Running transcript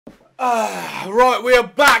Right, we are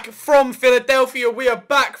back from Philadelphia. We are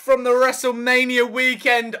back from the Wrestlemania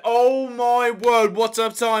weekend. Oh my word, what a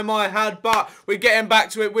time I had. But we're getting back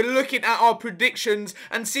to it. We're looking at our predictions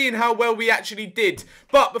and seeing how well we actually did.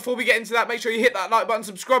 But before we get into that, make sure you hit that like button,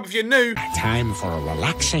 subscribe if you're new. Time for a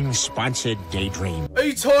relaxing sponsored daydream. Are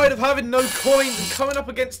you tired of having no coins and coming up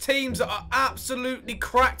against teams that are absolutely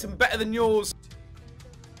cracked and better than yours?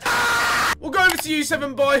 We'll go over to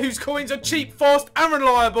U7Buy, whose coins are cheap, fast, and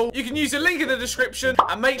reliable. You can use the link in the description,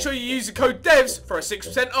 and make sure you use the code DEVS for a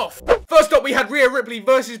 6% off. First up, we had Rhea Ripley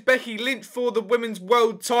versus Becky Lynch for the Women's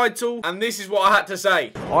World title, and this is what I had to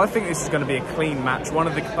say. I think this is going to be a clean match, one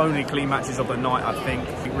of the only clean matches of the night, I think.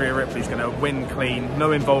 Rhea Ripley's going to win clean,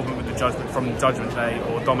 no involvement with the Judgment from Judgment Day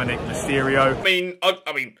or Dominic Mysterio.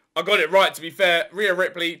 I mean, I got it right, to be fair. Rhea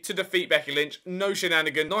Ripley to defeat Becky Lynch. No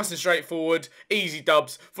shenanigan. Nice and straightforward. Easy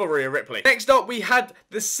dubs for Rhea Ripley. Next up, we had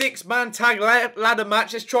the 6-man tag ladder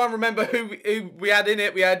match. Let's try and remember who we had in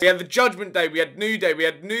it. We had the Judgment Day. We had New Day. We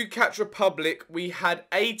had New Catch Republic. We had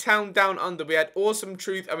A-Town Down Under. We had Awesome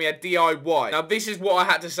Truth. And we had DIY. Now, this is what I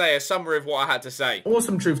had to say. A summary of what I had to say.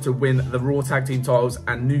 Awesome Truth to win the Raw Tag Team titles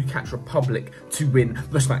and New Catch Republic to win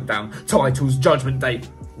the SmackDown titles. Judgment Day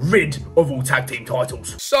rid of all tag team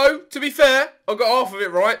titles. So, to be fair, I got half of it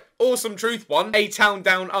right. Awesome Truth won. A-Town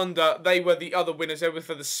Down Under, they were the other winners. They were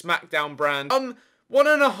for the SmackDown brand.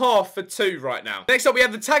 1.5 for 2 right now. Next up, we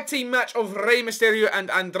have the tag team match of Rey Mysterio and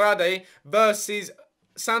Andrade versus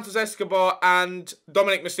Santos Escobar and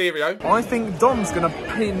Dominic Mysterio. I think Dom's going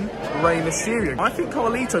to pin Rey Mysterio. I think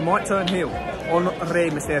Carlito might turn heel on Rey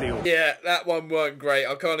Mysterio. Yeah, that one weren't great.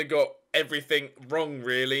 I kind of got everything wrong,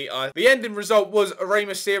 really. The ending result was Rey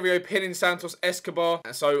Mysterio pinning Santos Escobar.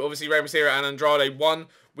 So, obviously, Rey Mysterio and Andrade won.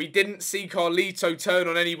 We didn't see Carlito turn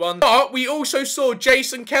on anyone. But we also saw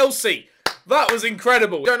Jason Kelsey. That was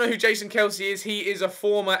incredible. If you don't know who Jason Kelsey is, he is a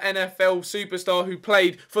former NFL superstar who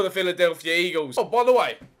played for the Philadelphia Eagles. Oh, by the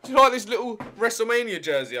way, do you like this little WrestleMania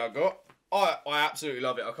jersey I got? I absolutely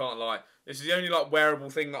love it, I can't lie. This is the only like wearable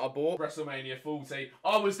thing that I bought. WrestleMania 40.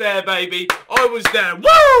 I was there, baby. I was there.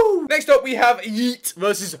 Woo! Next up, we have Yeet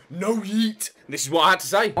versus No Yeet. This is what I had to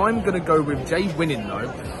say. I'm going to go with Jay winning,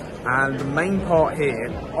 though. And the main part here,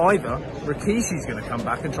 either Rikishi's going to come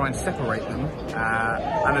back and try and separate them,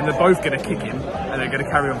 and then they're both going to kick him, and they're going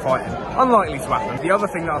to carry on fighting. Unlikely to happen. The other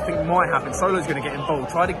thing that I think might happen, Solo's going to get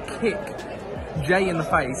involved, try to kick Jay in the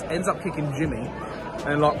face, ends up kicking Jimmy,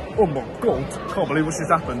 and like, oh my god, can't believe what's just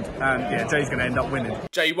happened. And yeah, Jay's going to end up winning.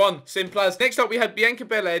 Jay won, simple as. Next up, we had Bianca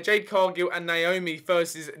Belair, Jade Cargill, and Naomi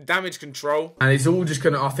versus Damage Control. And it's all just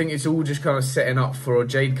I think it's all just kind of setting up for a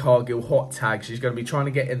Jade Cargill hot tag. She's going to be trying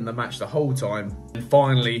to get in the match the whole time. And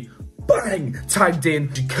finally, bang, tagged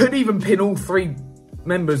in. She couldn't even pin all 3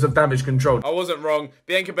 members of Damage Control. I wasn't wrong.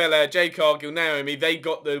 Bianca Belair, Jade Cargill, Naomi, they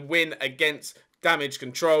got the win against Damage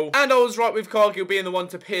Control. And I was right with Cargill being the one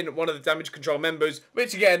to pin one of the Damage Control members,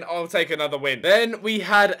 which again, I'll take another win. Then we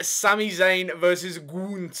had Sami Zayn versus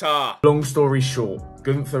Gunther. Long story short,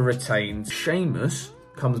 Gunther retains. Sheamus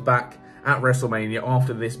comes back at WrestleMania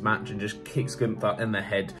after this match and just kicks Gunther in the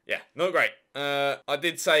head. Yeah, not great. I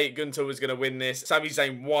did say Gunther was going to win this. Sami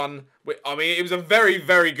Zayn won. I mean, it was a very,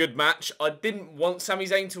 very good match. I didn't want Sami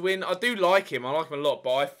Zayn to win. I do like him. I like him a lot.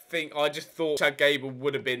 But I just thought Chad Gable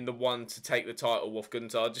would have been the one to take the title off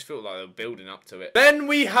Gunther. I just feel like they were building up to it. Then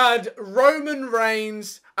we had Roman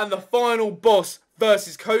Reigns and the final boss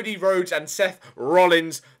versus Cody Rhodes and Seth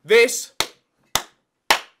Rollins. This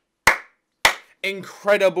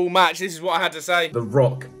incredible match. This is what I had to say. The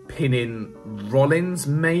Rock pinning Rollins,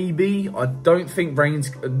 maybe. I don't think Reigns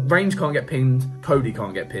can't get pinned. Cody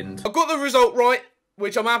can't get pinned. I got the result right,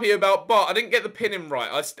 which I'm happy about, but I didn't get the pinning right.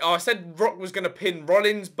 I said Rock was going to pin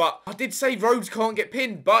Rollins, but I did say Rhodes can't get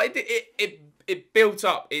pinned, but it built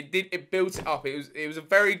up. It built it up. It was a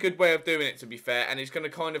very good way of doing it, to be fair, and it's going to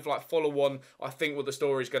kind of like follow on, I think, what the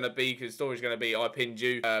story's going to be, because the story's going to be I pinned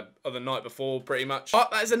you the night before, pretty much.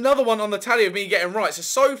 But that's another one on the tally of me getting right.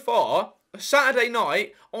 So far, Saturday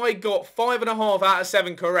night, I got 5.5 out of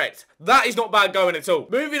 7 correct. That is not bad going at all.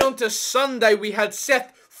 Moving on to Sunday, we had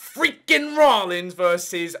Seth freaking Rollins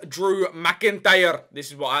versus Drew McIntyre.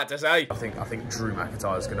 This is what I had to say. I think Drew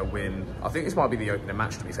McIntyre is going to win. I think this might be the opening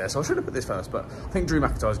match, to be fair, so I should have put this first, but I think Drew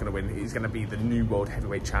McIntyre is going to win. He's going to be the new World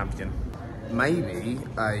Heavyweight Champion. Maybe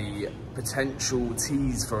a potential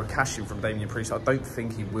tease for a cash-in from Damian Priest. I don't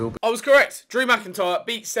think he will be. I was correct. Drew McIntyre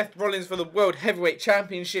beat Seth Rollins for the World Heavyweight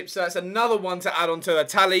Championship, so that's another one to add on to the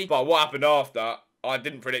tally. But what happened after, I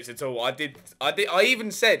didn't predict at all. I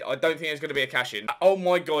even said I don't think there's going to be a cash-in. Oh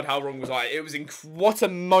my god, how wrong was I? It was what a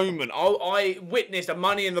moment. I witnessed a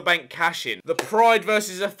Money in the Bank cash-in. The Pride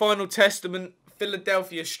versus a Final Testament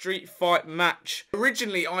Philadelphia Street Fight match.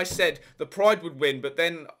 Originally, I said the Pride would win, but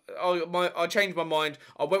then I changed my mind.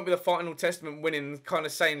 I went with the Final Testament winning, kind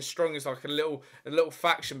of saying strong as like a little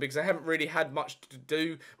faction because they haven't really had much to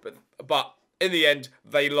do, but in the end,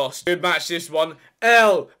 they lost. Good match, this one.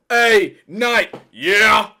 LA Knight,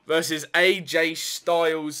 yeah, versus AJ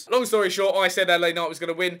Styles. Long story short, I said LA Knight was going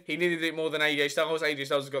to win. He needed it more than AJ Styles. AJ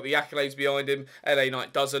Styles has got the accolades behind him. LA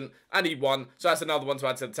Knight doesn't, and he won. So that's another one to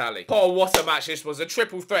add to the tally. Oh, what a match this was. A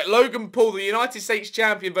triple threat. Logan Paul, the United States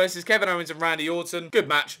champion, versus Kevin Owens and Randy Orton. Good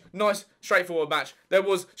match. Nice, straightforward match. There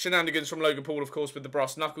was shenanigans from Logan Paul, of course, with the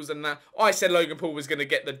brass knuckles and that. I said Logan Paul was going to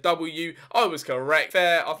get the W. I was correct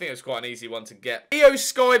there. I think it was quite an easy one to get. Io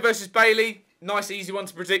Sky versus Bayley. Nice, easy one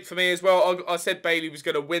to predict for me as well. I said Bayley was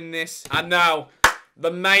going to win this. And now,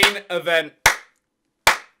 the main event.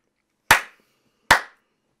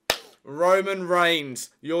 Roman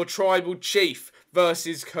Reigns, your tribal chief,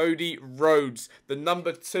 versus Cody Rhodes, the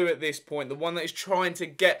number 2 at this point, the one that is trying to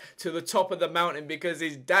get to the top of the mountain because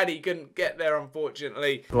his daddy couldn't get there,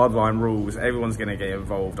 unfortunately. Bloodline rules, everyone's going to get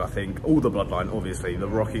involved, I think. All the Bloodline, obviously, The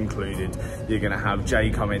Rock included. You're going to have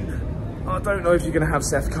Jay come in. I don't know if you're going to have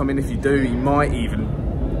Seth come in. If you do, he might even...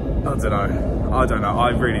 I don't know. I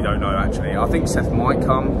really don't know, actually. I think Seth might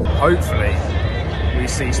come. Hopefully, we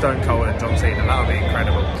see Stone Cold and John Cena. That'll be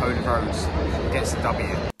incredible. Cody Rhodes gets the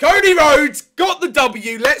W. Cody Rhodes got the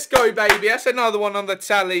W. Let's go, baby. That's another one on the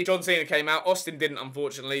tally. John Cena came out. Austin didn't,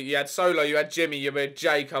 unfortunately. You had Solo, you had Jimmy, you had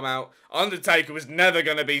Jay come out. Undertaker was never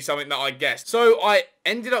going to be something that I guessed. So I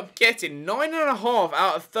ended up getting 9.5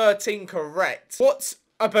 out of 13 correct. What's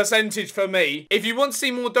a percentage for me? If you want to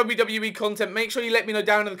see more WWE content, make sure you let me know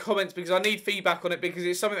down in the comments because I need feedback on it because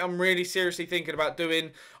it's something I'm really seriously thinking about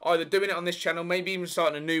doing. Either doing it on this channel, maybe even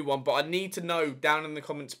starting a new one, but I need to know down in the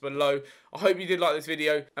comments below. I hope you did like this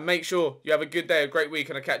video and make sure you have a good day, a great week,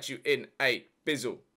 and I'll catch you in a bizzle.